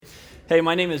Hey,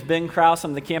 my name is Ben Krause.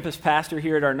 I'm the campus pastor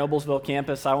here at our Noblesville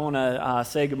campus. I want to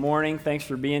say good morning. Thanks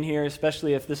for being here,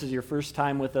 especially if this is your first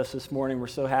time with us this morning. We're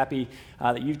so happy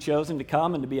that you've chosen to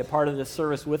come and to be a part of this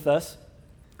service with us.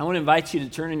 I want to invite you to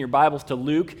turn in your Bibles to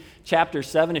Luke chapter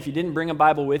 7. If you didn't bring a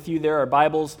Bible with you, there are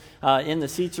Bibles in the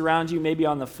seats around you, maybe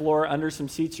on the floor under some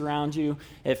seats around you.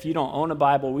 If you don't own a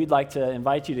Bible, we'd like to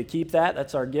invite you to keep that.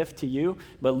 That's our gift to you.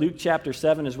 But Luke chapter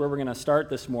 7 is where we're going to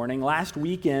start this morning. Last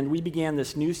weekend, we began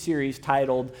this new series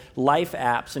titled Life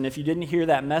Apps. And if you didn't hear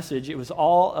that message, it was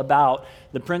all about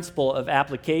the principle of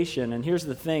application. And here's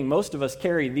the thing, most of us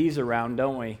carry these around,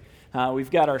 don't we?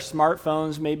 We've got our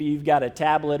smartphones, maybe you've got a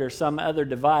tablet or some other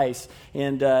device,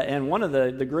 and one of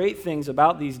the great things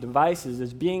about these devices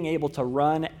is being able to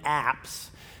run apps.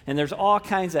 And there's all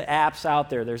kinds of apps out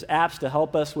there. There's apps to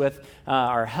help us with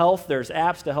our health. There's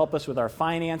apps to help us with our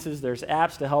finances. There's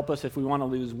apps to help us if we want to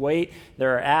lose weight.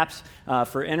 There are apps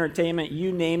for entertainment.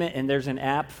 You name it, and there's an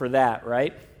app for that,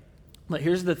 right? But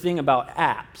here's the thing about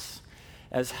apps.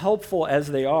 As helpful as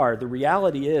they are, the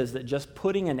reality is that just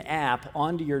putting an app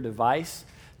onto your device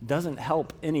doesn't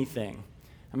help anything.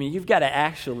 I mean, you've got to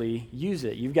actually use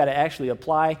it. You've got to actually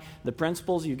apply the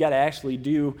principles. You've got to actually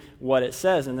do what it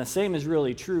says. And the same is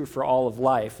really true for all of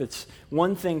life. It's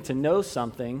one thing to know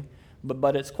something,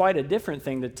 but it's quite a different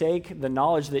thing to take the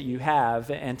knowledge that you have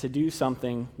and to do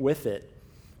something with it.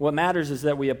 What matters is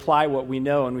that we apply what we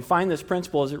know, and we find this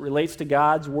principle as it relates to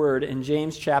God's Word in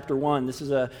James chapter 1. This is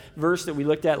a verse that we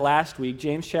looked at last week,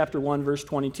 James chapter 1, verse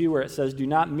 22, where it says, "Do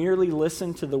not merely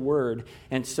listen to the Word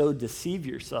and so deceive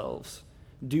yourselves.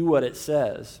 Do what it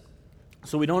says."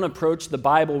 So we don't approach the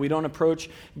Bible, we don't approach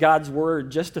God's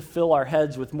Word just to fill our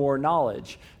heads with more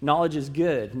knowledge. Knowledge is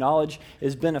good, knowledge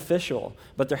is beneficial,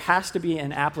 but there has to be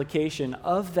an application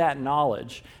of that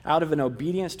knowledge out of an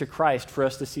obedience to Christ for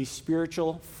us to see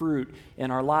spiritual fruit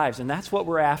in our lives. And that's what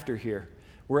we're after here.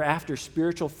 We're after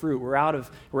spiritual fruit.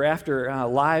 We're after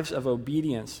lives of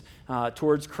obedience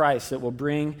towards Christ that will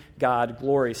bring God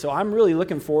glory. So I'm really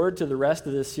looking forward to the rest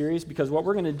of this series, because what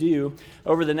we're going to do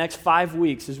over the next 5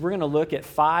 weeks is we're going to look at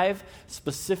 5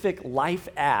 specific life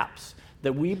apps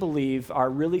that we believe are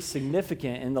really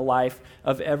significant in the life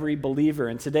of every believer.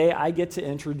 And today I get to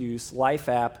introduce life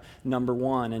app number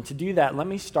 1. And to do that, let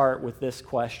me start with this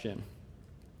question.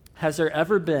 Has there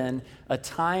ever been a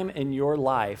time in your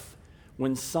life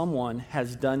when someone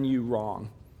has done you wrong?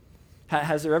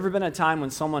 Has there ever been a time when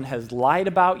someone has lied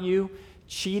about you,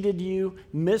 cheated you,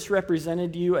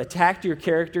 misrepresented you, attacked your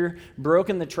character,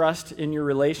 broken the trust in your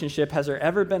relationship? Has there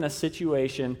ever been a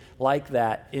situation like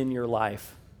that in your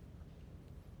life?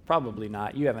 Probably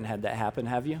not. You haven't had that happen,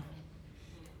 have you?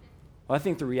 Well, I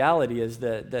think the reality is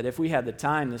that if we had the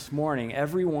time this morning,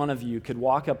 every one of you could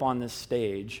walk up on this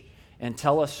stage and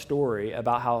tell a story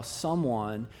about how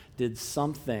someone did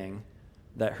something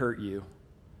that hurt you.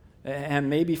 And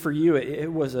maybe for you,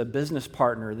 it was a business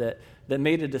partner that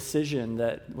made a decision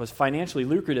that was financially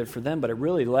lucrative for them, but it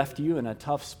really left you in a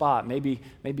tough spot, maybe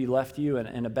left you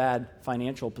in a bad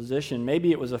financial position.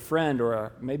 Maybe it was a friend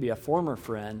or maybe a former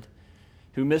friend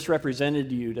who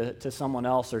misrepresented you to someone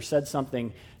else or said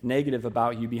something negative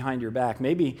about you behind your back.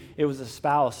 Maybe it was a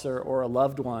spouse or a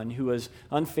loved one who was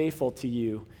unfaithful to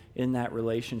you in that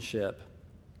relationship.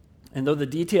 And though the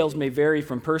details may vary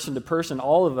from person to person,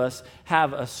 all of us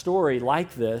have a story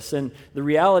like this. And the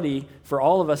reality for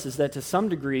all of us is that to some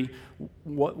degree,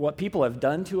 what people have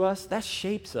done to us, that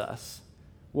shapes us.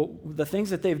 The things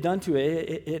that they've done to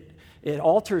it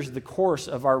alters the course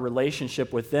of our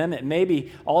relationship with them. It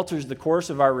maybe alters the course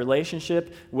of our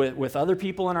relationship with other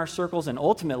people in our circles, and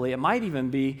ultimately it might even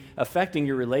be affecting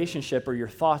your relationship or your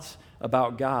thoughts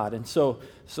about God. And so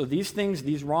these things,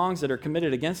 these wrongs that are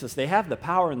committed against us, they have the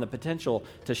power and the potential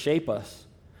to shape us.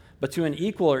 But to an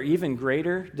equal or even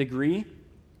greater degree,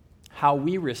 how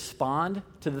we respond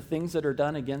to the things that are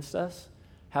done against us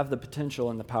have the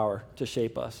potential and the power to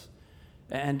shape us.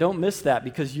 And don't miss that,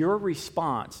 because your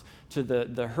response to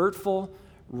the hurtful,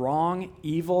 wrong,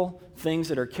 evil things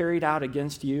that are carried out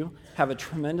against you have a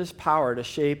tremendous power to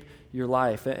shape your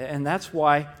life. And that's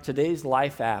why today's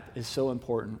life app is so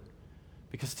important.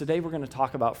 Because today we're going to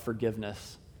talk about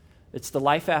forgiveness. It's the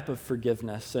life app of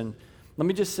forgiveness. And let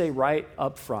me just say right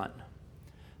up front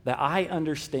that I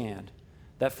understand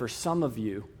that for some of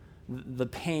you, the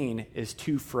pain is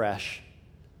too fresh.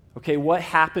 Okay, what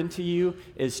happened to you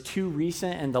is too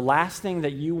recent, and the last thing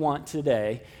that you want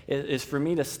today is for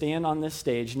me to stand on this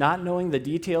stage, not knowing the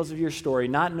details of your story,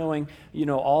 not knowing,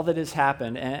 all that has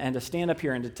happened, and to stand up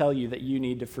here and to tell you that you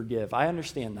need to forgive. I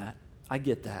understand that. I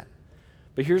get that.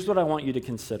 But here's what I want you to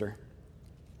consider.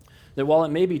 That while it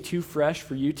may be too fresh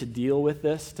for you to deal with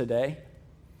this today,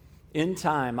 in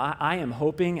time, I am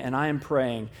hoping and I am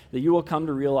praying that you will come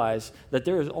to realize that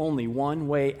there is only one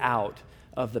way out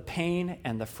of the pain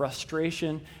and the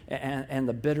frustration and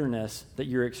the bitterness that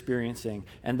you're experiencing.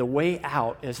 And the way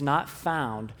out is not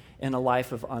found in a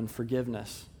life of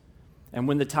unforgiveness. And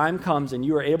when the time comes and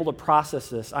you are able to process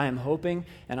this, I am hoping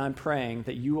and I'm praying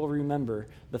that you will remember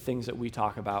the things that we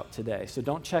talk about today. So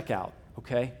don't check out,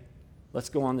 okay? Let's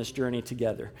go on this journey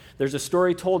together. There's a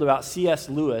story told about C.S.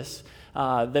 Lewis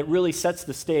that really sets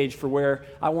the stage for where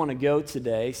I want to go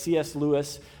today. C.S.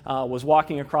 Lewis was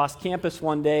walking across campus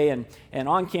one day, and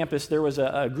on campus there was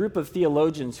a group of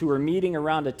theologians who were meeting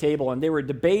around a table, and they were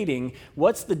debating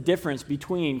what's the difference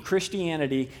between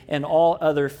Christianity and all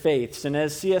other faiths. And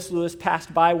as C.S. Lewis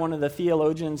passed by, one of the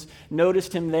theologians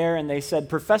noticed him there, and they said,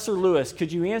 "Professor Lewis,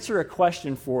 could you answer a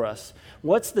question for us?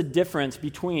 What's the difference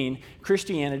between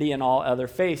Christianity and all other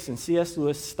faiths?" And C.S.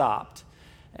 Lewis stopped,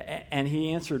 and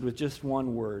he answered with just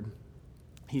one word.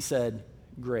 He said,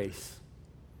 "Grace."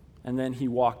 And then he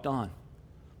walked on.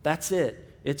 That's it.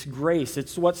 It's grace.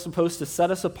 It's what's supposed to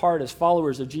set us apart as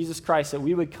followers of Jesus Christ, that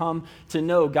we would come to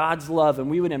know God's love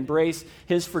and we would embrace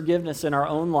his forgiveness in our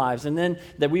own lives, and then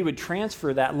that we would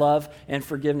transfer that love and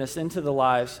forgiveness into the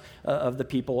lives of the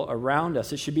people around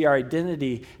us. It should be our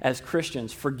identity as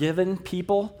Christians. Forgiven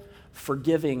people,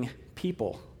 forgiving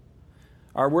people.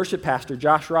 Our worship pastor,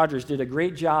 Josh Rogers, did a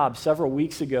great job several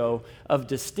weeks ago of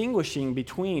distinguishing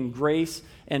between grace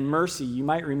and mercy. You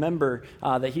might remember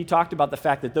that he talked about the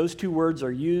fact that those two words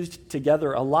are used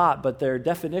together a lot, but their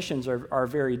definitions are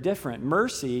very different.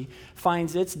 Mercy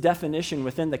finds its definition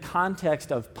within the context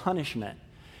of punishment.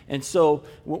 And so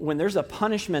when there's a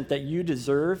punishment that you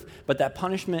deserve, but that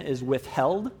punishment is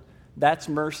withheld, that's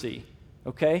mercy.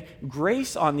 Okay?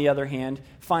 Grace, on the other hand,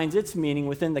 finds its meaning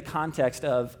within the context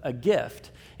of a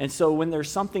gift. And so when there's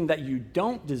something that you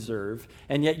don't deserve,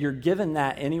 and yet you're given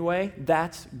that anyway,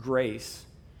 that's grace.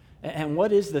 And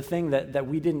what is the thing that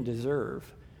we didn't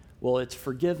deserve? Well, it's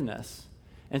forgiveness.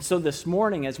 And so this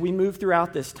morning, as we move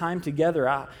throughout this time together,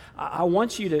 I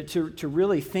want you to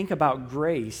really think about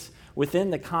grace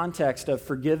within the context of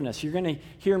forgiveness. You're going to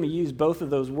hear me use both of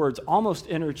those words almost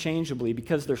interchangeably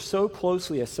because they're so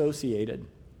closely associated.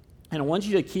 And I want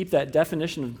you to keep that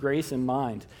definition of grace in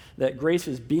mind, that grace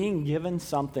is being given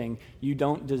something you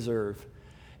don't deserve.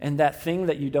 And that thing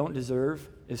that you don't deserve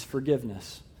is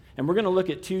forgiveness. And we're going to look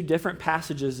at two different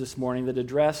passages this morning that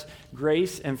address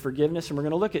grace and forgiveness, and we're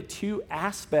going to look at two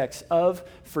aspects of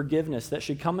forgiveness that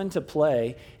should come into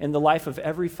play in the life of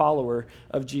every follower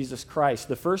of Jesus Christ.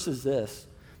 The first is this: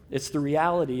 it's the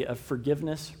reality of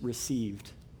forgiveness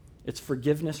received. It's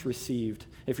forgiveness received.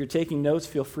 If you're taking notes,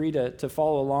 feel free to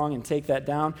follow along and take that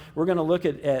down. We're going to look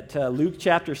at Luke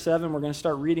chapter 7. We're going to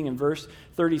start reading in verse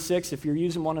 36. If you're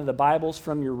using one of the Bibles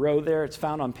from your row there, it's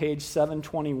found on page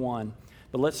 721.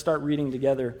 But let's start reading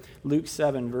together Luke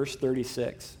 7, verse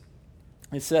 36.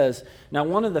 It says, "Now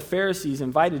one of the Pharisees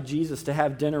invited Jesus to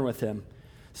have dinner with him.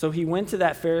 So he went to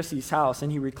that Pharisee's house and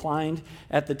he reclined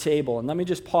at the table." And let me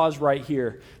just pause right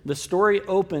here. The story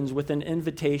opens with an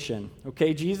invitation.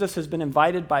 Okay, Jesus has been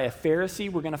invited by a Pharisee.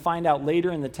 We're going to find out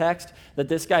later in the text that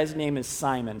this guy's name is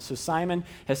Simon. So Simon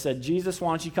has said, "Jesus,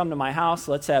 why don't you come to my house?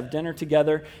 Let's have dinner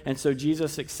together." And so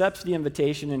Jesus accepts the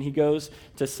invitation and he goes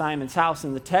to Simon's house.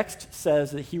 And the text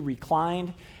says that he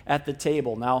reclined at the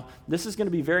table. Now, this is going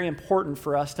to be very important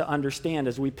for us to understand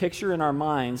as we picture in our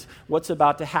minds what's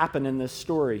about to happen in this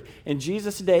story. In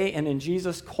Jesus' day and in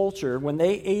Jesus' culture, when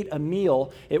they ate a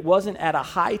meal, it wasn't at a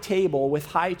high table with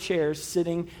high chairs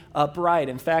sitting upright.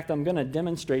 In fact, I'm going to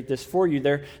demonstrate this for you.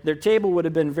 Their table would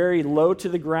have been very low to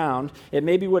the ground. It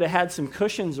maybe would have had some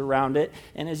cushions around it.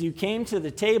 And as you came to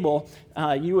the table,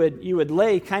 you would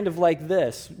lay kind of like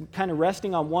this, kind of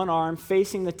resting on one arm,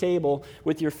 facing the table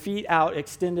with your feet out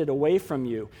extended away from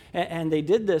you. And they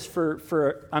did this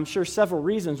for I'm sure, several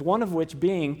reasons, one of which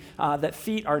being that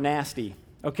feet are nasty.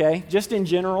 Okay? Just in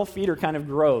general, feet are kind of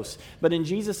gross. But in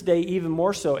Jesus' day, even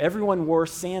more so, everyone wore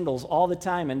sandals all the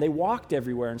time, and they walked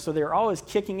everywhere. And so they were always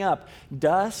kicking up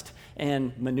dust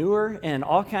and manure and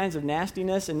all kinds of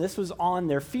nastiness, and this was on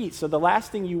their feet. So the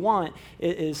last thing you want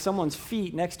is someone's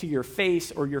feet next to your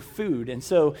face or your food. And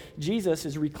so Jesus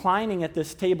is reclining at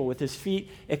this table with his feet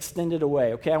extended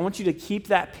away. Okay? I want you to keep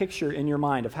that picture in your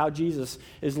mind of how Jesus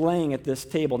is laying at this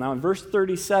table. Now, in verse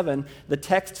 37, the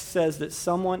text says that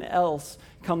someone else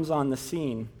comes on the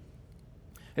scene.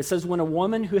 It says, "When a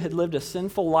woman who had lived a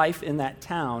sinful life in that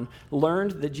town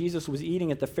learned that Jesus was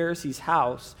eating at the Pharisee's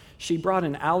house, she brought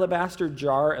an alabaster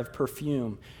jar of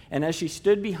perfume. And as she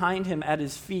stood behind him at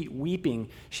his feet weeping,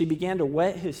 she began to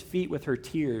wet his feet with her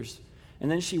tears. And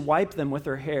then she wiped them with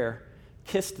her hair,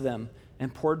 kissed them,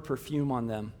 and poured perfume on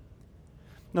them.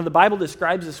 Now, the Bible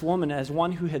describes this woman as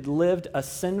one who had lived a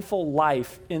sinful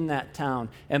life in that town.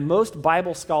 And most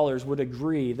Bible scholars would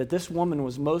agree that this woman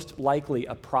was most likely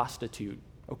a prostitute,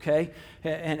 okay?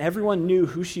 And everyone knew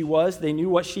who she was. They knew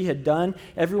what she had done.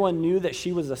 Everyone knew that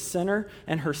she was a sinner,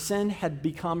 and her sin had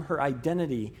become her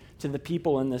identity to the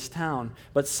people in this town.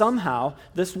 But somehow,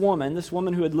 this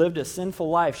woman who had lived a sinful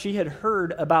life, she had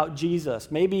heard about Jesus.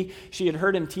 Maybe she had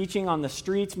heard him teaching on the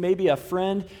streets. Maybe a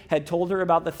friend had told her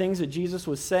about the things that Jesus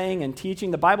was saying and teaching.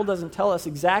 The Bible doesn't tell us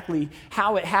exactly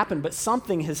how it happened, but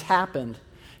something has happened.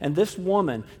 And this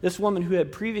woman who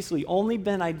had previously only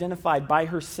been identified by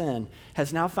her sin,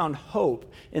 has now found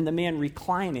hope in the man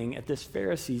reclining at this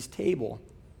Pharisee's table.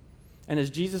 And as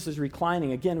Jesus is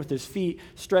reclining, again with his feet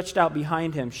stretched out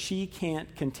behind him, she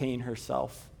can't contain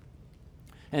herself.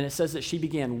 And it says that she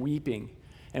began weeping.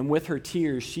 And with her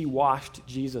tears, she washed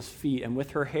Jesus' feet. And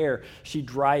with her hair, she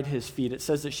dried his feet. It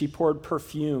says that she poured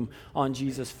perfume on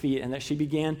Jesus' feet and that she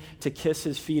began to kiss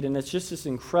his feet. And it's just this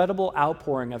incredible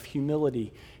outpouring of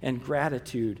humility and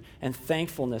gratitude and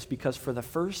thankfulness, because for the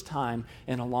first time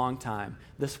in a long time,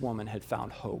 this woman had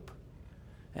found hope.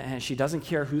 And she doesn't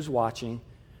care who's watching.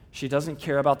 She doesn't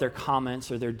care about their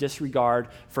comments or their disregard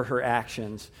for her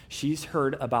actions. She's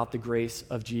heard about the grace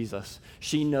of Jesus.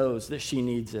 She knows that she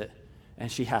needs it, and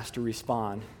she has to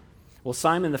respond. Well,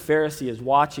 Simon the Pharisee is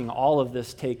watching all of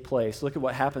this take place. Look at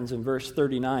what happens in verse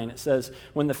 39. It says,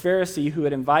 "When the Pharisee who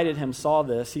had invited him saw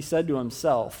this, he said to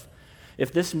himself,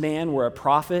 'If this man were a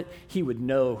prophet, he would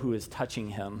know who is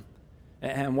touching him,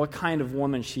 and what kind of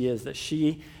woman she is, that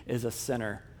she is a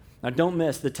sinner.'" Now, don't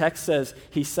miss, the text says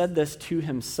he said this to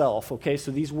himself, okay?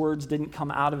 So these words didn't come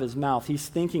out of his mouth. He's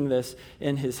thinking this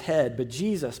in his head. But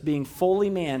Jesus, being fully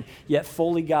man, yet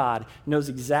fully God, knows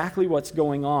exactly what's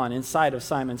going on inside of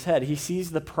Simon's head. He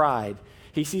sees the pride.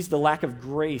 He sees the lack of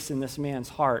grace in this man's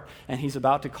heart, and he's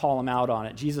about to call him out on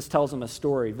it. Jesus tells him a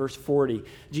story. Verse 40,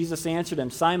 Jesus answered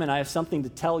him, "Simon, I have something to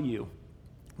tell you."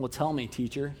 "Well, tell me,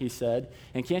 teacher," he said.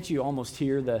 And can't you almost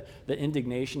hear the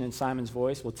indignation in Simon's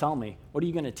voice? "Well, tell me, what are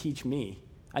you going to teach me?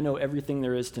 I know everything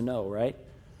there is to know," right?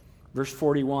 Verse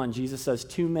 41, Jesus says,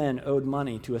 2 men owed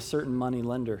money to a certain money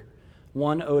lender.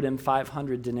 One owed him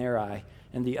 500 denarii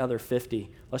and the other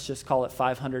 50. Let's just call it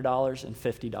 $500 and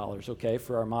 $50, okay,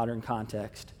 for our modern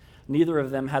context. Neither of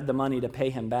them had the money to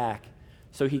pay him back,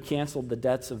 so he canceled the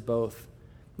debts of both.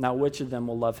 Now, which of them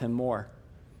will love him more?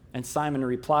 And Simon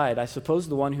replied, "I suppose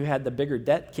the one who had the bigger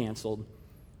debt canceled."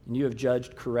 "And you have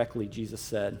judged correctly," Jesus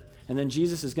said. And then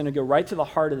Jesus is going to go right to the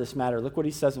heart of this matter. Look what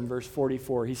he says in verse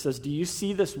 44. He says, "Do you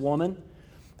see this woman?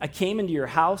 I came into your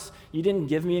house. You didn't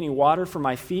give me any water for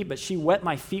my feet, but she wet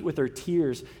my feet with her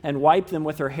tears and wiped them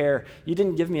with her hair. You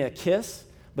didn't give me a kiss,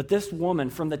 but this woman,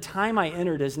 from the time I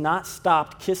entered, has not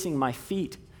stopped kissing my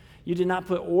feet. You did not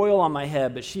put oil on my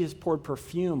head, but she has poured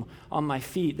perfume on my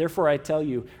feet. Therefore, I tell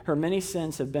you, her many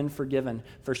sins have been forgiven,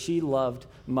 for she loved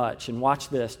much." And watch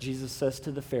this. Jesus says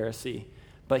to the Pharisee,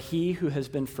 "But he who has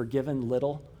been forgiven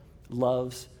little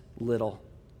loves little."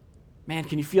 Man,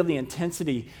 can you feel the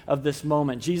intensity of this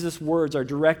moment? Jesus' words are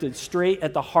directed straight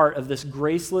at the heart of this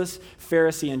graceless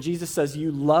Pharisee. And Jesus says,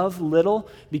 "You love little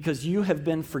because you have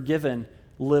been forgiven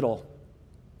little."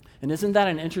 And isn't that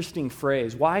an interesting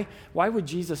phrase? Why would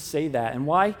Jesus say that? And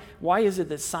why is it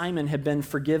that Simon had been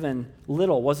forgiven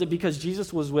little? Was it because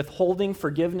Jesus was withholding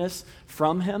forgiveness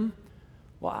from him?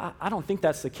 Well, I don't think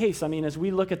that's the case. I mean, as we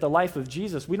look at the life of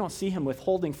Jesus, we don't see him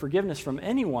withholding forgiveness from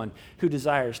anyone who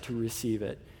desires to receive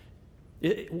it.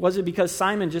 Was it because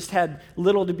Simon just had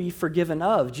little to be forgiven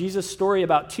of? Jesus' story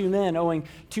about 2 men owing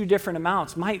 2 different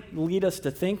amounts might lead us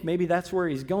to think maybe that's where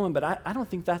he's going, but I don't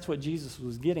think that's what Jesus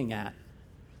was getting at.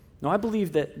 No, I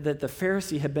believe that the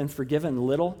Pharisee had been forgiven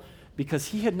little because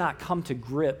he had not come to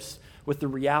grips with the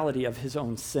reality of his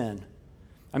own sin.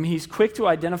 I mean, he's quick to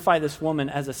identify this woman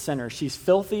as a sinner. She's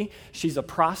filthy. She's a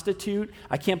prostitute.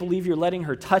 I can't believe you're letting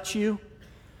her touch you.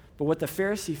 But what the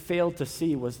Pharisee failed to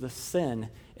see was the sin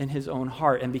in his own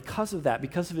heart. And because of that,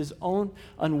 because of his own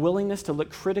unwillingness to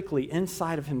look critically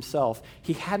inside of himself,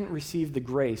 he hadn't received the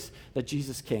grace that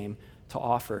Jesus came to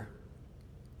offer.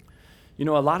 You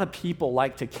know, a lot of people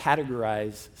like to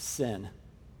categorize sin.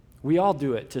 We all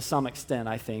do it to some extent,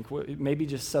 I think, maybe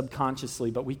just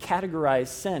subconsciously, but we categorize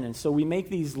sin. And so we make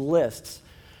these lists,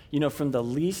 you know, from the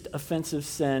least offensive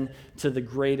sin to the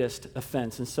greatest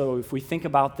offense. And so if we think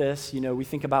about this, you know, we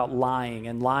think about lying.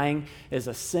 And lying is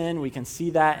a sin. We can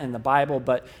see that in the Bible,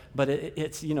 but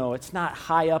it's, you know, it's not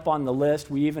high up on the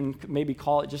list. We even maybe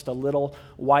call it just a little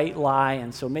white lie.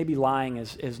 And so maybe lying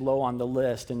is low on the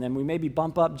list. And then we maybe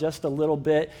bump up just a little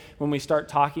bit when we start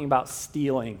talking about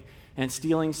stealing. And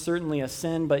stealing's certainly a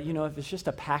sin, but, if it's just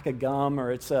a pack of gum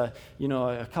or it's a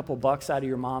couple bucks out of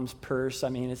your mom's purse, I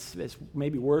mean, it's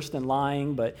maybe worse than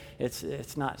lying, but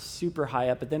it's not super high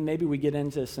up. But then maybe we get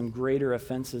into some greater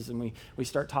offenses and we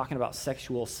start talking about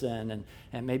sexual sin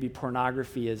and maybe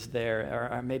pornography is there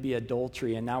or maybe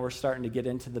adultery, and now we're starting to get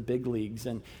into the big leagues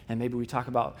and maybe we talk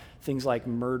about things like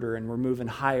murder, and we're moving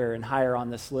higher and higher on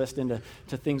this list into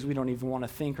things we don't even want to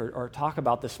think or talk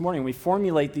about this morning. We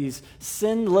formulate these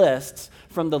sin lists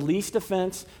from the least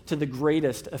offense to the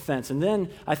greatest offense. And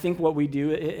then I think what we do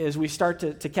is we start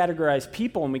to categorize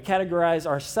people, and we categorize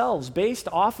ourselves based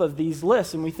off of these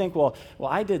lists. And we think, well,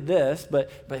 I did this,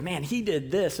 but man, he did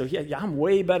this, so yeah, I'm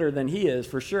way better than he is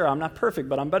for sure. I'm not perfect,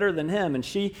 but I'm better than him. And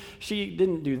she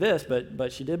didn't do this,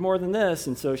 but she did more than this,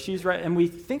 and so she's right. And we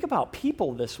think about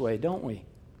people this way, don't we?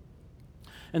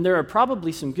 And there are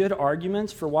probably some good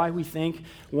arguments for why we think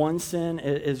one sin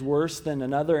is worse than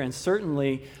another, and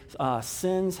certainly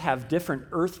sins have different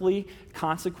earthly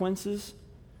consequences.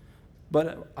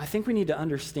 But I think we need to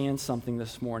understand something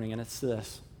this morning, and it's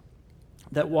this: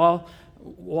 that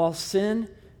while sin,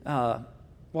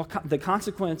 the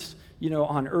consequence,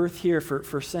 on earth here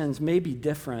for sins may be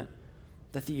different,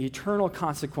 that the eternal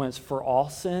consequence for all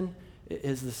sin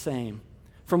is the same.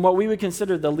 From what we would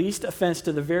consider the least offense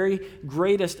to the very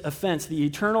greatest offense, the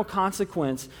eternal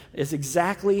consequence is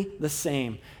exactly the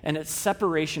same, and it's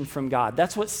separation from God.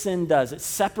 That's what sin does. It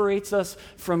separates us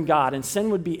from God, and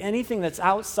sin would be anything that's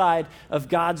outside of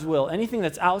God's will, anything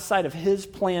that's outside of His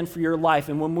plan for your life.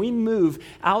 And when we move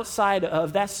outside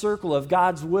of that circle of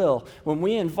God's will, when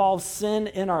we involve sin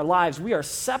in our lives, we are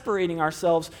separating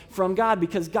ourselves from God,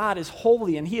 because God is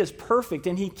holy and He is perfect,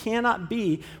 and He cannot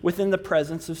be within the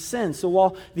presence of sin. So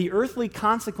while the earthly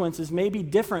consequences may be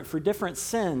different for different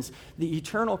sins, the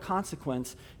eternal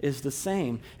consequence is the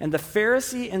same. And the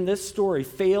Pharisee in this story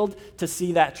failed to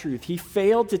see that truth. He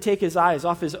failed to take his eyes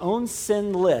off his own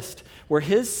sin list, where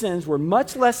his sins were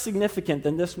much less significant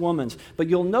than this woman's. But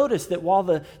you'll notice that while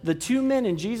the two men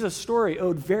in Jesus' story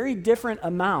owed very different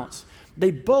amounts, they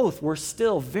both were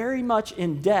still very much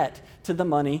in debt to the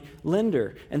money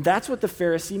lender. And that's what the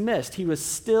Pharisee missed. He was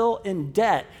still in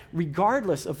debt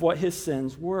regardless of what his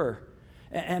sins were.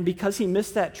 And because he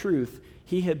missed that truth,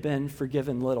 he had been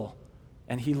forgiven little,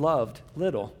 and he loved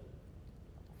little.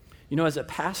 As a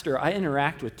pastor, I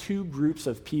interact with two groups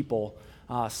of people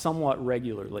somewhat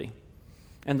regularly.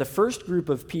 And the first group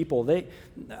of people, they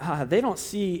don't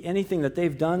see anything that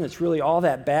they've done that's really all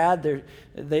that bad.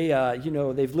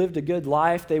 They've lived a good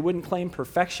life. They wouldn't claim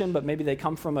perfection, but maybe they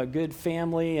come from a good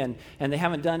family, and they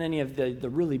haven't done any of the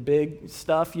really big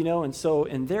stuff, And so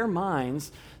in their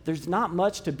minds, there's not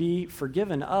much to be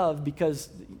forgiven of because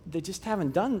they just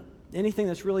haven't done anything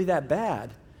that's really that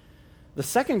bad. The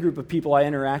second group of people I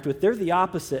interact with, they're the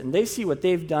opposite, and they see what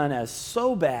they've done as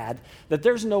so bad that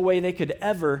there's no way they could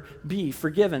ever be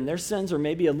forgiven. Their sins are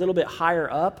maybe a little bit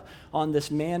higher up on this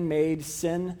man-made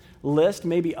sin list.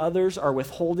 Maybe others are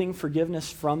withholding forgiveness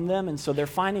from them, and so they're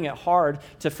finding it hard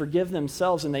to forgive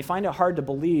themselves, and they find it hard to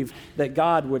believe that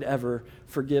God would ever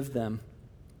forgive them.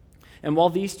 And while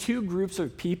these two groups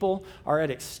of people are at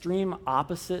extreme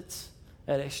opposite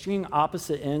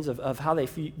ends of how they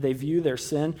view their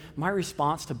sin, my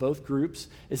response to both groups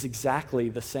is exactly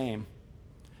the same.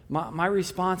 My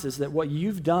response is that what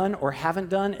you've done or haven't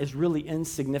done is really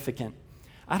insignificant.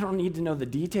 I don't need to know the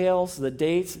details, the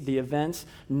dates, the events,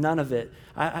 none of it.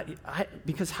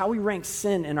 Because how we rank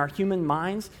sin in our human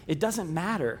minds, it doesn't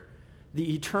matter.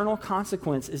 The eternal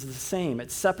consequence is the same.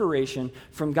 It's separation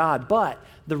from God. But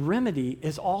the remedy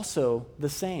is also the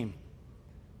same.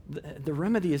 The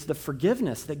remedy is the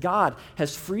forgiveness that God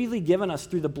has freely given us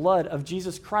through the blood of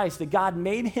Jesus Christ, that God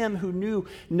made Him who knew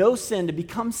no sin to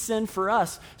become sin for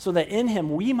us so that in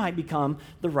Him we might become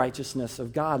the righteousness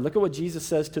of God. Look at what Jesus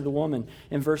says to the woman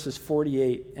in verses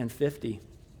 48 and 50.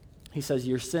 He says,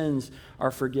 "Your sins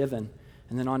are forgiven."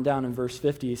 And then on down in verse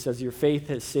 50, he says, "Your faith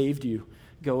has saved you.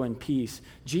 Go in peace."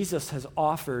 Jesus has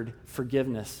offered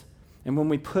forgiveness. And when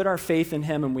we put our faith in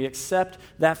Him and we accept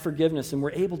that forgiveness and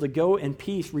we're able to go in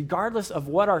peace, regardless of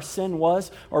what our sin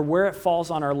was or where it falls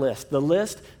on our list, the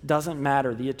list doesn't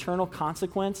matter. The eternal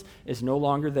consequence is no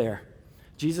longer there.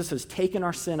 Jesus has taken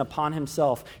our sin upon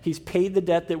Himself. He's paid the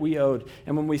debt that we owed.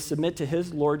 And when we submit to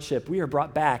His lordship, we are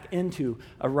brought back into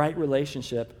a right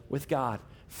relationship with God,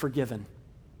 forgiven.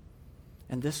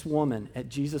 And this woman at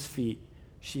Jesus' feet,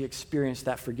 she experienced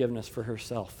that forgiveness for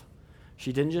herself.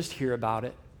 She didn't just hear about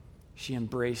it. She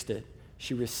embraced it.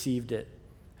 She received it.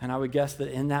 And I would guess that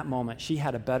in that moment, she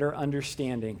had a better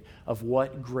understanding of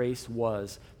what grace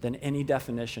was than any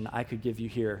definition I could give you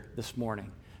here this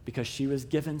morning, because she was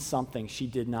given something she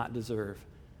did not deserve.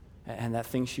 And that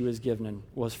thing she was given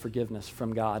was forgiveness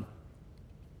from God.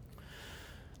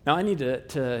 Now, I need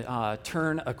to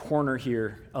turn a corner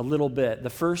here a little bit. The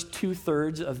first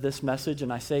 2/3 of this message,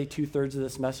 and I say 2/3 of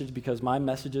this message because my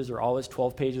messages are always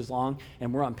 12 pages long,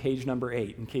 and we're on page number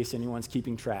 8, in case anyone's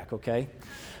keeping track, okay?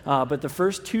 But the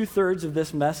first 2/3 of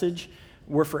this message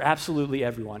were for absolutely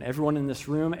everyone. Everyone in this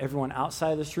room, everyone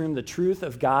outside this room. The truth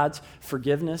of God's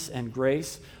forgiveness and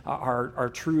grace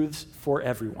are truths for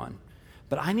everyone.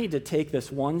 But I need to take this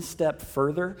one step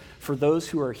further for those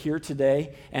who are here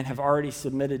today and have already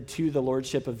submitted to the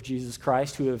Lordship of Jesus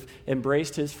Christ, who have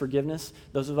embraced his forgiveness,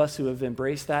 those of us who have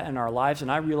embraced that in our lives. And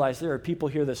I realize there are people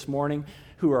here this morning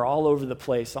who are all over the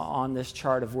place on this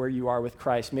chart of where you are with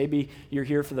Christ. Maybe you're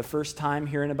here for the first time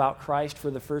hearing about Christ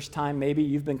for the first time. Maybe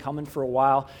you've been coming for a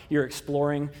while. You're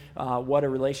exploring what a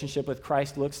relationship with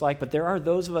Christ looks like. But there are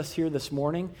those of us here this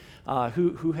morning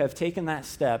who have taken that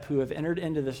step, who have entered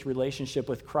into this relationship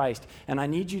with Christ. And I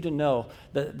need you to know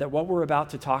that what we're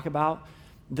about to talk about,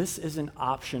 this isn't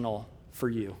optional for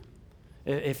you.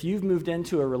 If you've moved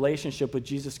into a relationship with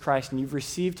Jesus Christ and you've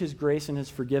received his grace and his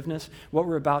forgiveness, what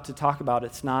we're about to talk about,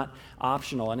 it's not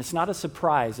optional. And it's not a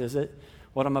surprise, is it,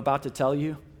 what I'm about to tell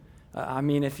you? I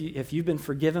mean, if you've been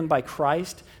forgiven by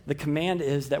Christ, the command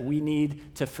is that we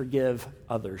need to forgive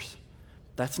others.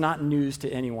 That's not news to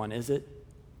anyone, is it?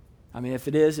 I mean, if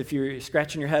it is, if you're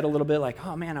scratching your head a little bit like,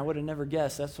 oh man, I would have never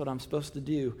guessed that's what I'm supposed to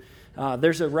do.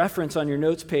 There's a reference on your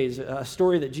notes page, a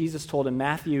story that Jesus told in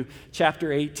Matthew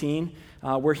chapter 18,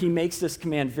 where he makes this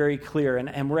command very clear.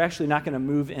 And we're actually not going to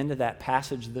move into that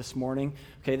passage this morning.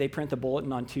 Okay, they print the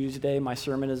bulletin on Tuesday. My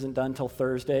sermon isn't done till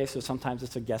Thursday, so sometimes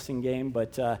it's a guessing game.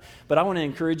 But I want to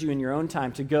encourage you in your own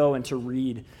time to go and to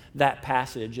read that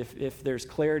passage. If there's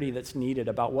clarity that's needed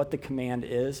about what the command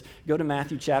is, go to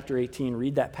Matthew chapter 18,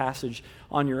 read that passage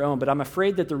on your own. But I'm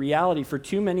afraid that the reality for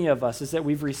too many of us is that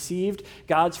we've received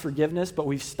God's forgiveness, but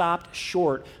we've stopped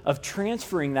short of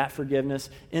transferring that forgiveness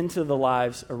into the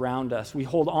lives around us. We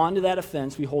hold on to that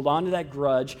offense, we hold on to that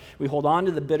grudge, we hold on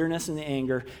to the bitterness and the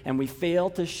anger, and we fail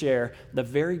to share the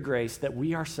very grace that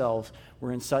we ourselves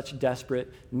were in such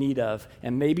desperate need of.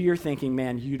 And maybe you're thinking,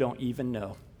 man, you don't even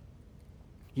know.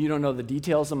 You don't know the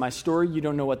details of my story. You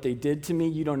don't know what they did to me.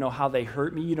 You don't know how they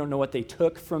hurt me. You don't know what they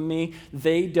took from me.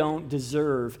 They don't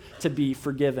deserve to be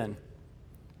forgiven.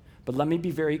 But let me be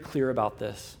very clear about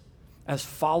this. As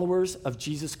followers of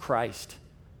Jesus Christ,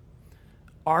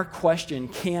 our question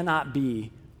cannot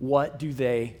be, what do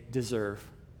they deserve?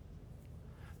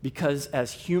 Because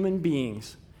as human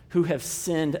beings who have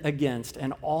sinned against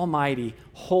an almighty,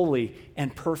 holy,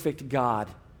 and perfect God,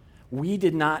 we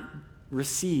did not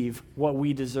receive what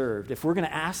we deserved. If we're going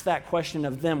to ask that question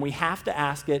of them, we have to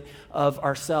ask it of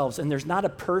ourselves. And there's not a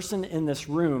person in this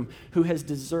room who has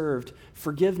deserved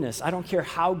forgiveness. I don't care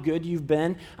how good you've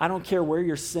been. I don't care where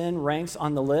your sin ranks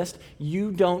on the list.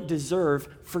 You don't deserve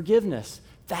forgiveness.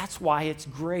 That's why it's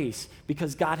grace,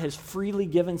 because God has freely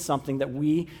given something that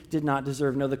we did not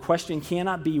deserve. No, the question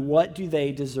cannot be, what do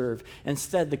they deserve?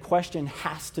 Instead, the question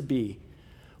has to be,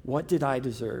 what did I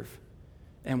deserve?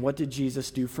 And what did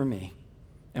Jesus do for me?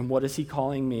 And what is he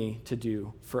calling me to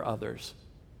do for others?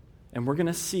 And we're going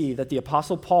to see that the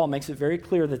Apostle Paul makes it very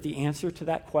clear that the answer to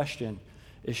that question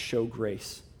is show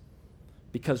grace.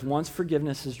 Because once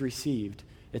forgiveness is received,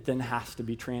 it then has to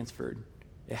be transferred.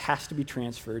 It has to be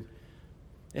transferred.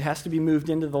 It has to be moved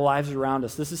into the lives around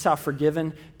us. This is how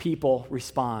forgiven people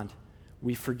respond.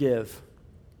 We forgive.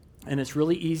 And it's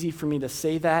really easy for me to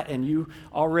say that, and you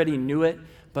already knew it,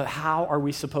 but how are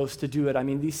we supposed to do it? I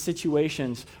mean, these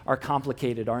situations are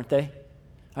complicated, aren't they?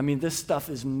 I mean, this stuff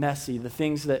is messy. The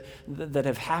things that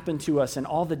have happened to us and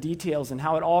all the details and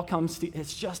how it all comes to,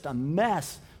 it's just a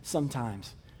mess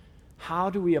sometimes. How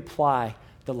do we apply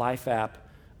the Life app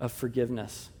of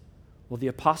forgiveness? Well, the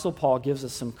Apostle Paul gives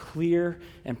us some clear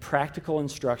and practical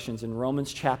instructions in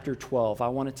Romans chapter 12. I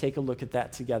want to take a look at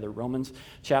that together. Romans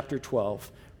chapter 12.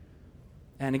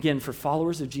 And again, for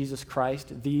followers of Jesus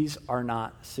Christ, these are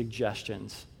not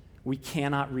suggestions. We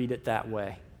cannot read it that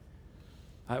way.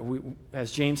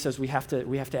 As James says, we have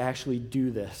to actually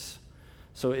do this.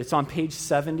 So it's on page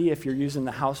 70 if you're using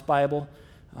the House Bible.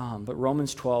 But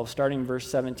Romans 12, starting in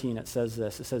verse 17, it says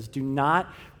this. It says, do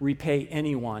not repay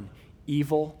anyone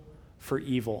evil for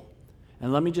evil.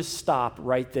 And let me just stop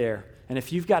right there. And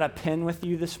if you've got a pen with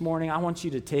you this morning, I want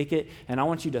you to take it and I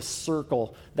want you to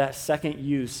circle that second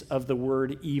use of the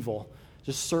word evil.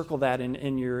 Just circle that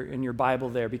in your Bible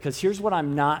there, because here's what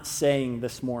I'm not saying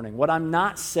this morning. What I'm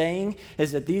not saying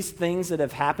is that these things that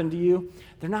have happened to you,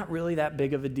 they're not really that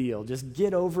big of a deal. Just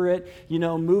get over it,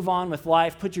 move on with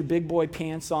life, put your big boy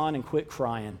pants on and quit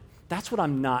crying. That's what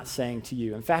I'm not saying to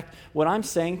you. In fact, what I'm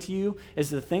saying to you is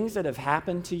the things that have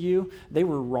happened to you, they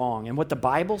were wrong. And what the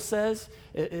Bible says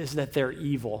is that they're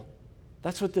evil.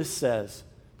 That's what this says,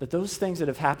 that those things that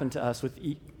have happened to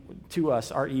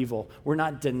us are evil. We're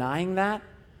not denying that,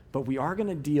 but we are going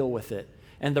to deal with it.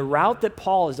 And the route that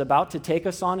Paul is about to take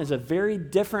us on is a very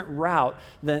different route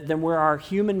than where our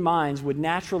human minds would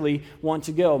naturally want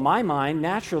to go. My mind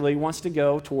naturally wants to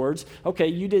go towards, okay,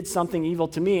 you did something evil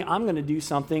to me, I'm going to do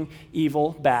something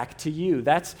evil back to you.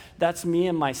 That's me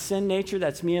and my sin nature,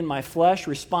 that's me and my flesh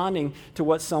responding to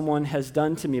what someone has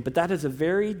done to me. But that is a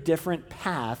very different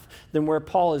path than where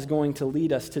Paul is going to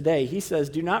lead us today. He says,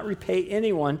 do not repay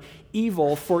anyone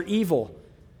evil for evil.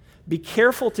 Be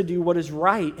careful to do what is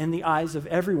right in the eyes of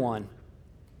everyone.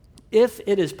 If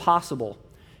it is possible,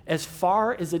 as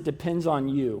far as it depends on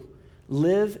you,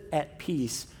 live at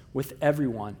peace with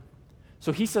everyone.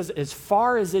 So he says, as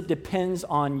far as it depends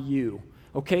on you.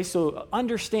 Okay, so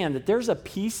understand that there's a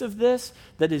piece of this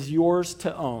that is yours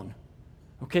to own.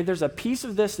 Okay, there's a piece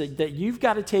of this that you've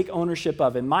got to take ownership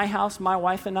of. In my house, my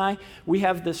wife and I, we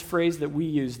have this phrase that we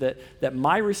use that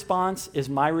my response is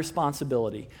my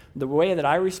responsibility. The way that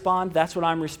I respond, that's what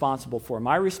I'm responsible for.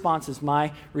 My response is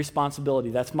my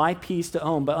responsibility. That's my piece to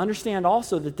own. But understand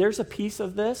also that there's a piece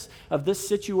of this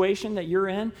situation that you're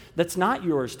in, that's not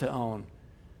yours to own.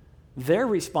 Their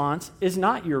response is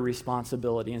not your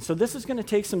responsibility. And so this is going to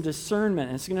take some discernment,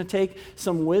 and it's going to take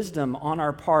some wisdom on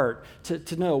our part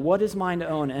to know what is mine to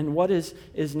own and what is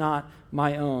not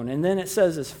my own. And then it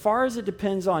says, as far as it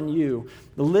depends on you,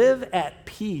 live at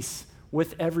peace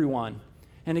with everyone.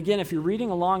 And again, if you're reading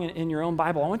along in your own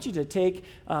Bible, I want you to take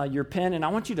your pen and I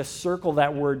want you to circle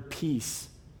that word peace.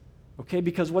 Okay,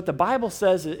 because what the Bible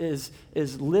says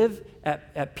is live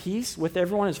at peace with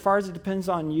everyone as far as it depends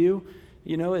on you.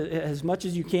 You know, as much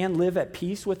as you can, live at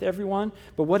peace with everyone.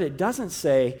 But what it doesn't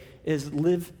say is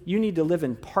you need to live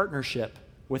in partnership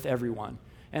with everyone.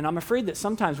 And I'm afraid that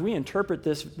sometimes we interpret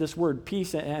this word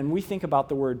peace and we think about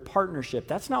the word partnership.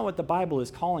 That's not what the Bible is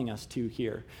calling us to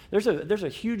here. There's a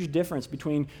huge difference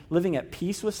between living at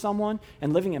peace with someone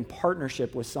and living in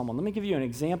partnership with someone. Let me give you an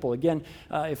example. Again,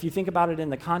 if you think about it in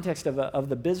the context of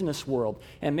the business world,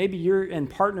 and maybe you're in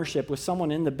partnership with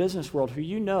someone in the business world who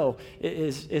you know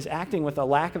is acting with a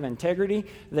lack of integrity.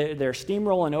 They're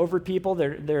steamrolling over people.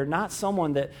 They're not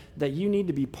someone that you need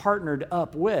to be partnered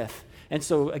up with. And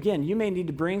so, again, you may need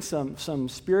to bring some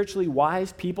spiritually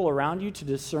wise people around you to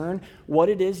discern what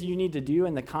it is you need to do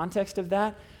in the context of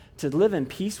that, to live in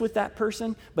peace with that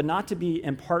person, but not to be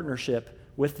in partnership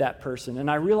with that person. And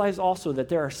I realize also that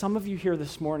there are some of you here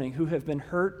this morning who have been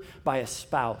hurt by a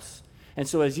spouse. And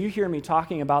so as you hear me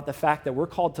talking about the fact that we're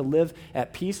called to live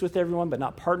at peace with everyone, but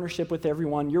not partnership with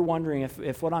everyone, you're wondering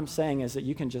if what I'm saying is that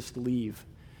you can just leave.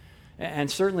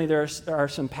 And certainly there are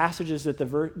some passages that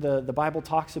the Bible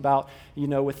talks about, you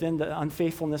know, within the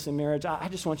unfaithfulness in marriage. I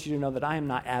just want you to know that I am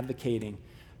not advocating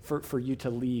for you to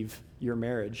leave your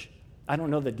marriage. I don't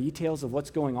know the details of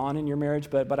what's going on in your marriage,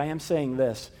 but I am saying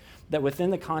this, that within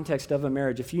the context of a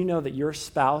marriage, if you know that your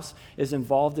spouse is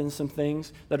involved in some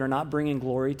things that are not bringing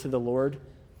glory to the Lord,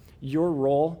 your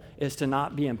role is to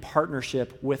not be in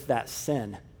partnership with that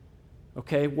sin.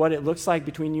 Okay, what it looks like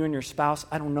between you and your spouse,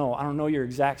 I don't know. I don't know your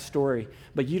exact story,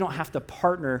 but you don't have to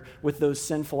partner with those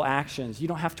sinful actions. You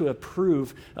don't have to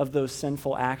approve of those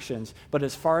sinful actions. But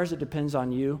as far as it depends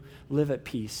on you, live at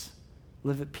peace.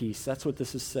 Live at peace. That's what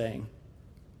this is saying.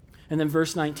 And then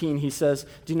verse 19, he says,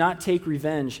 do not take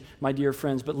revenge, my dear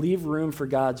friends, but leave room for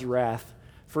God's wrath.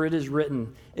 For it is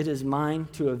written, it is mine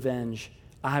to avenge.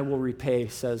 I will repay,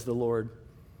 says the Lord.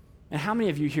 And how many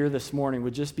of you here this morning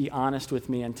would just be honest with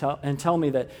me and tell me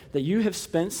that you have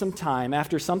spent some time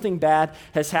after something bad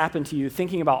has happened to you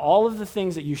thinking about all of the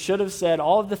things that you should have said,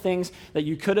 all of the things that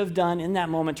you could have done in that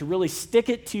moment to really stick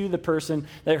it to the person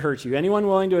that hurt you? Anyone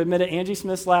willing to admit it? Angie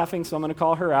Smith's laughing, so I'm going to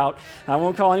call her out. I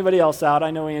won't call anybody else out.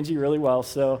 I know Angie really well.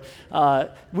 So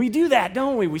we do that,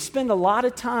 don't we? We spend a lot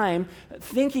of time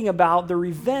thinking about the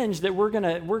revenge that we're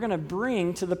gonna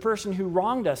bring to the person who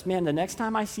wronged us. Man, the next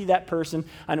time I see that person,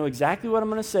 I know exactly what I'm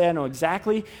going to say. I know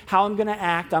exactly how I'm going to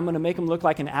act. I'm going to make them look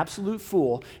like an absolute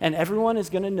fool. And everyone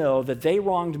is going to know that they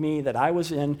wronged me, that I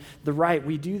was in the right.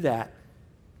 We do that.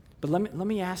 But let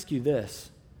me ask you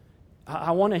this.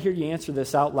 I want to hear you answer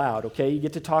this out loud, okay? You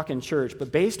get to talk in church.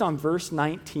 But based on verse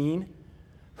 19,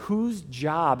 whose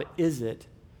job is it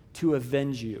to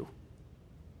avenge you?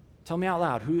 Tell me out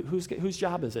loud. Whose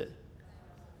job is it?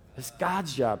 It's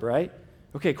God's job, right?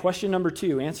 Okay, question number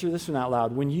 2. Answer this one out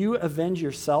loud. When you avenge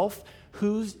yourself,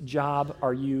 whose job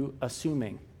are you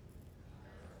assuming?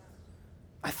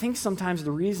 I think sometimes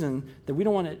the reason that we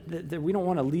don't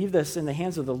want to leave this in the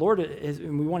hands of the Lord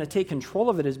and we want to take control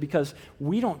of it is because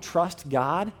we don't trust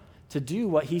God to do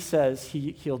what he says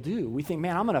he'll do. We think,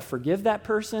 man, I'm going to forgive that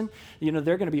person.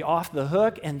 They're going to be off the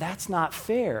hook, and that's not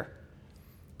fair.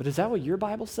 But is that what your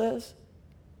Bible says?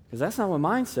 Because that's not what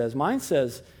mine says. Mine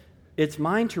says, it's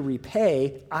mine to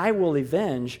repay, I will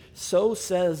avenge, so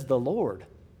says the Lord.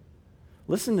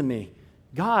 Listen to me.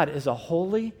 God is a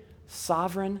holy,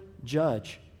 sovereign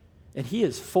judge, and he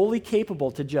is fully capable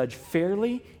to judge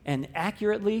fairly and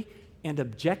accurately and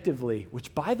objectively,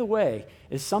 which, by the way,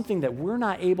 is something that we're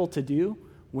not able to do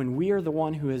when we are the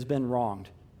one who has been wronged.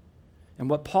 And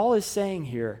what Paul is saying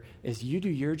here is you do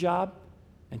your job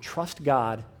and trust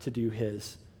God to do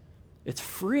his. It's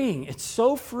freeing. It's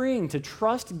so freeing to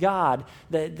trust God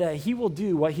that he will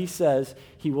do what he says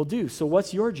he will do. So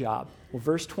what's your job? Well,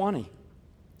 verse 20.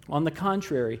 On the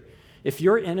contrary, if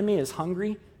your enemy is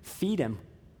hungry, feed him.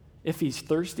 If he's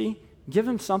thirsty, give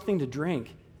him something to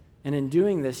drink. And in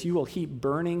doing this, you will heap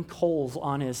burning coals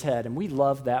on his head. And we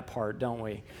love that part, don't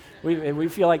we? We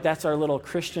feel like that's our little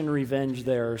Christian revenge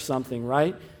there or something,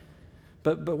 right?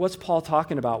 But what's Paul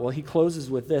talking about? Well, he closes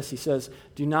with this. He says,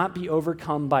 do not be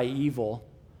overcome by evil,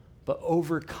 but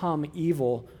overcome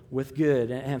evil with good.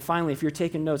 And finally, if you're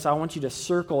taking notes, I want you to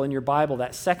circle in your Bible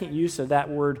that second use of that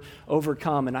word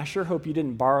overcome. And I sure hope you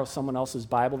didn't borrow someone else's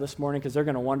Bible this morning, because they're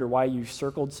going to wonder why you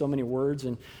circled so many words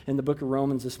in the book of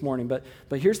Romans this morning. But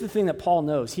here's the thing that Paul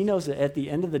knows. He knows that at the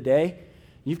end of the day,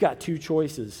 you've got two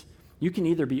choices. You can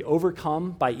either be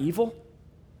overcome by evil,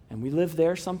 and we live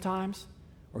there sometimes,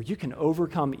 or you can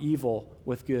overcome evil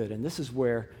with good. And this is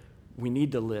where we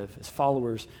need to live as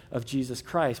followers of Jesus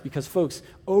Christ, because, folks,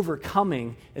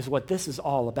 overcoming is what this is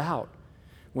all about.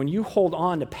 When you hold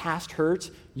on to past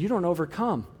hurts, you don't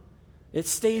overcome. It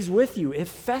stays with you. It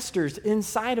festers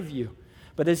inside of you.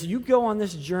 But as you go on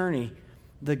this journey,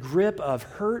 the grip of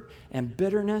hurt and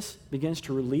bitterness begins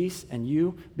to release, and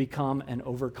you become an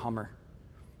overcomer.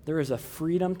 There is a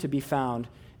freedom to be found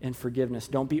in forgiveness.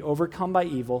 Don't be overcome by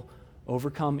evil.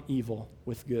 Overcome evil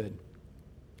with good.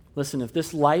 Listen, if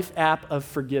this life app of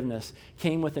forgiveness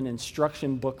came with an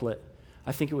instruction booklet,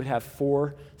 I think it would have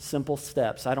 4 simple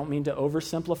steps. I don't mean to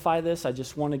oversimplify this. I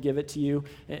just want to give it to you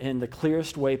in the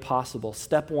clearest way possible.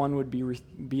 Step 1 would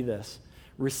be this: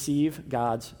 receive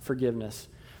God's forgiveness.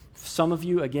 Some of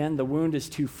you, again, the wound is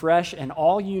too fresh, and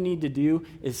all you need to do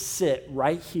is sit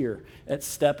right here at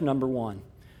step number 1.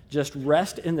 Just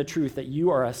rest in the truth that you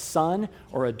are a son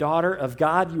or a daughter of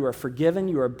God. You are forgiven.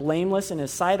 You are blameless in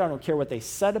his sight. I don't care what they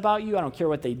said about you. I don't care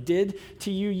what they did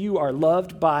to you. You are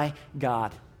loved by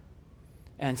God.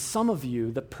 And some of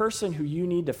you, the person who you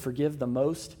need to forgive the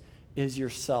most is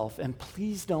yourself. And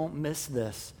please don't miss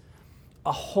this.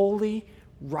 A holy,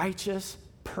 righteous,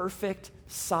 perfect,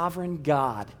 sovereign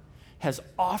God has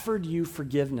offered you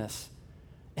forgiveness,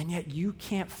 and yet you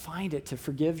can't find it to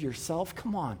forgive yourself.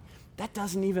 Come on. That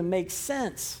doesn't even make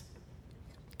sense.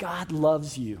 God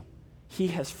loves you. He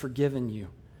has forgiven you.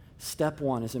 Step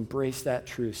 1 is embrace that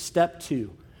truth. Step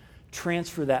 2,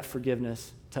 transfer that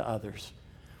forgiveness to others.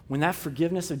 When that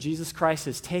forgiveness of Jesus Christ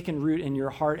has taken root in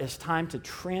your heart, it's time to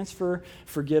transfer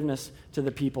forgiveness to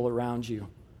the people around you.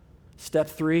 Step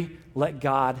 3, let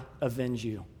God avenge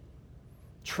you.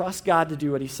 Trust God to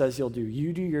do what he says he'll do.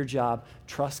 You do your job.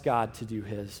 Trust God to do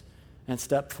his. And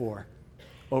step 4,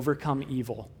 overcome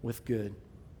evil with good.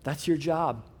 That's your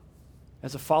job.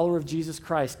 As a follower of Jesus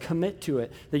Christ, commit to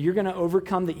it, that you're going to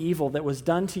overcome the evil that was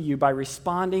done to you by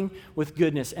responding with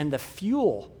goodness. And the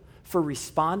fuel for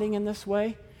responding in this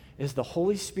way is the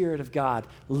Holy Spirit of God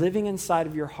living inside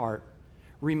of your heart,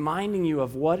 reminding you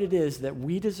of what it is that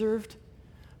we deserved,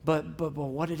 but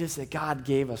what it is that God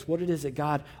gave us, what it is that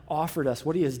God offered us,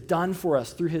 what he has done for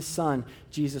us through his Son,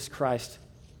 Jesus Christ.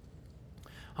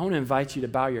 I want to invite you to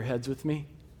bow your heads with me.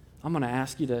 I'm going to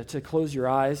ask you to close your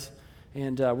eyes,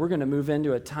 and we're going to move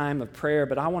into a time of prayer,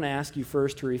 but I want to ask you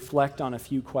first to reflect on a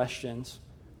few questions.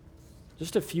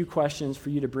 Just a few questions for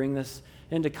you to bring this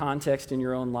into context in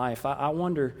your own life. I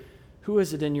wonder, who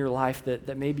is it in your life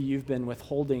that maybe you've been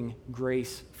withholding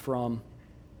grace from?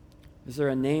 Is there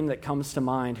a name that comes to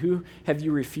mind? Who have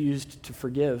you refused to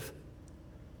forgive?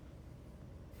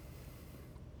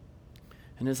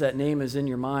 And as that name is in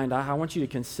your mind, I want you to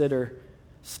consider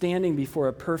standing before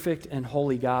a perfect and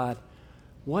holy God.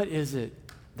 What is it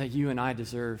that you and I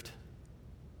deserved?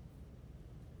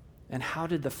 And how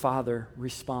did the Father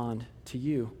respond to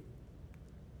you?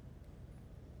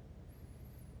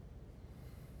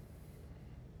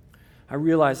 I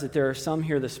realize that there are some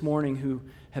here this morning who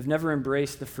have never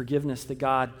embraced the forgiveness that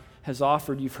God has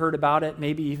offered. You've heard about it,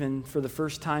 maybe even for the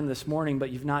first time this morning, but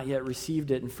you've not yet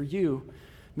received it. And for you,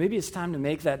 maybe it's time to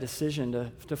make that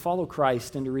decision to follow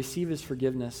Christ and to receive his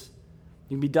forgiveness.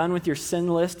 You can be done with your sin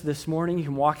list this morning. You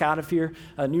can walk out of here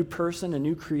a new person, a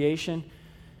new creation.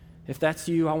 If that's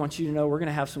you, I want you to know we're going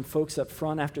to have some folks up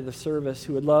front after the service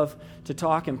who would love to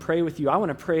talk and pray with you. I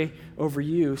want to pray over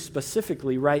you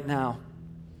specifically right now.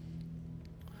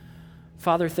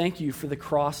 Father, thank you for the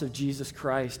cross of Jesus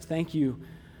Christ. Thank you,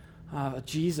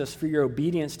 Jesus, for your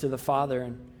obedience to the Father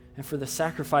and for the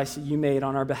sacrifice that you made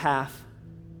on our behalf.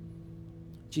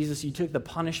 Jesus, you took the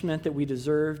punishment that we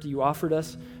deserved. You offered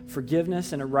us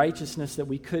forgiveness and a righteousness that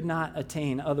we could not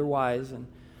attain otherwise. And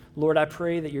Lord, I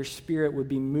pray that your Spirit would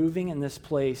be moving in this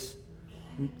place,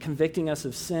 convicting us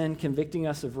of sin, convicting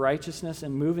us of righteousness,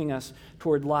 and moving us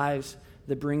toward lives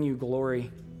that bring you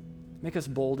glory. Make us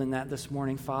bold in that this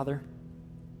morning, Father.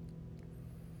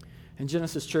 In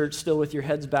Genesis Church, still with your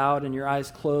heads bowed and your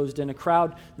eyes closed, in a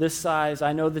crowd this size,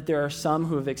 I know that there are some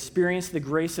who have experienced the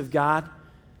grace of God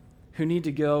who need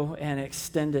to go and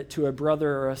extend it to a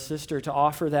brother or a sister to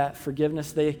offer that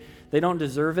forgiveness. They don't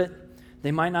deserve it.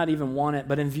 They might not even want it,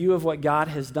 but in view of what God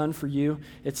has done for you,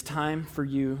 it's time for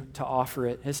you to offer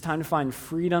it. It's time to find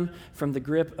freedom from the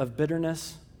grip of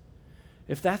bitterness.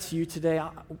 If that's you today,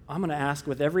 I'm going to ask,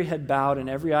 with every head bowed and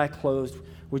every eye closed,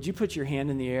 would you put your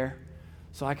hand in the air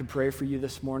so I can pray for you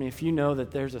this morning? If you know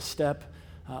that there's a step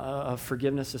of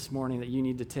forgiveness this morning that you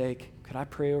need to take, could I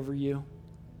pray over you?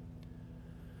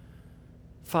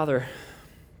 Father,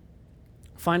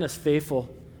 find us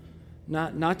faithful,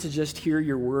 not to just hear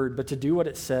your word, but to do what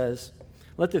it says.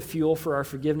 Let the fuel for our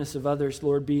forgiveness of others,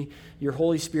 Lord, be your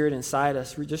Holy Spirit inside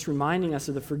us, just reminding us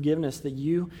of the forgiveness that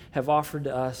you have offered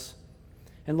to us.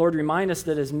 And Lord, remind us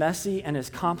that as messy and as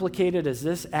complicated as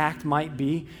this act might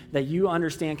be, that you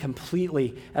understand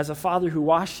completely, as a father who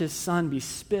watched his son be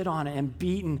spit on and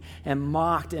beaten and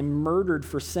mocked and murdered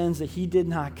for sins that he did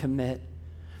not commit.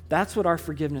 That's what our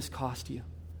forgiveness cost you.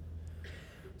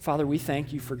 Father, we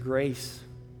thank you for grace.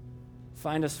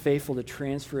 Find us faithful to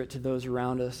transfer it to those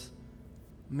around us.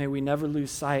 May we never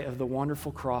lose sight of the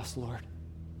wonderful cross, Lord.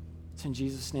 It's in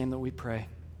Jesus' name that we pray.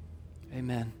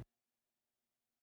 Amen.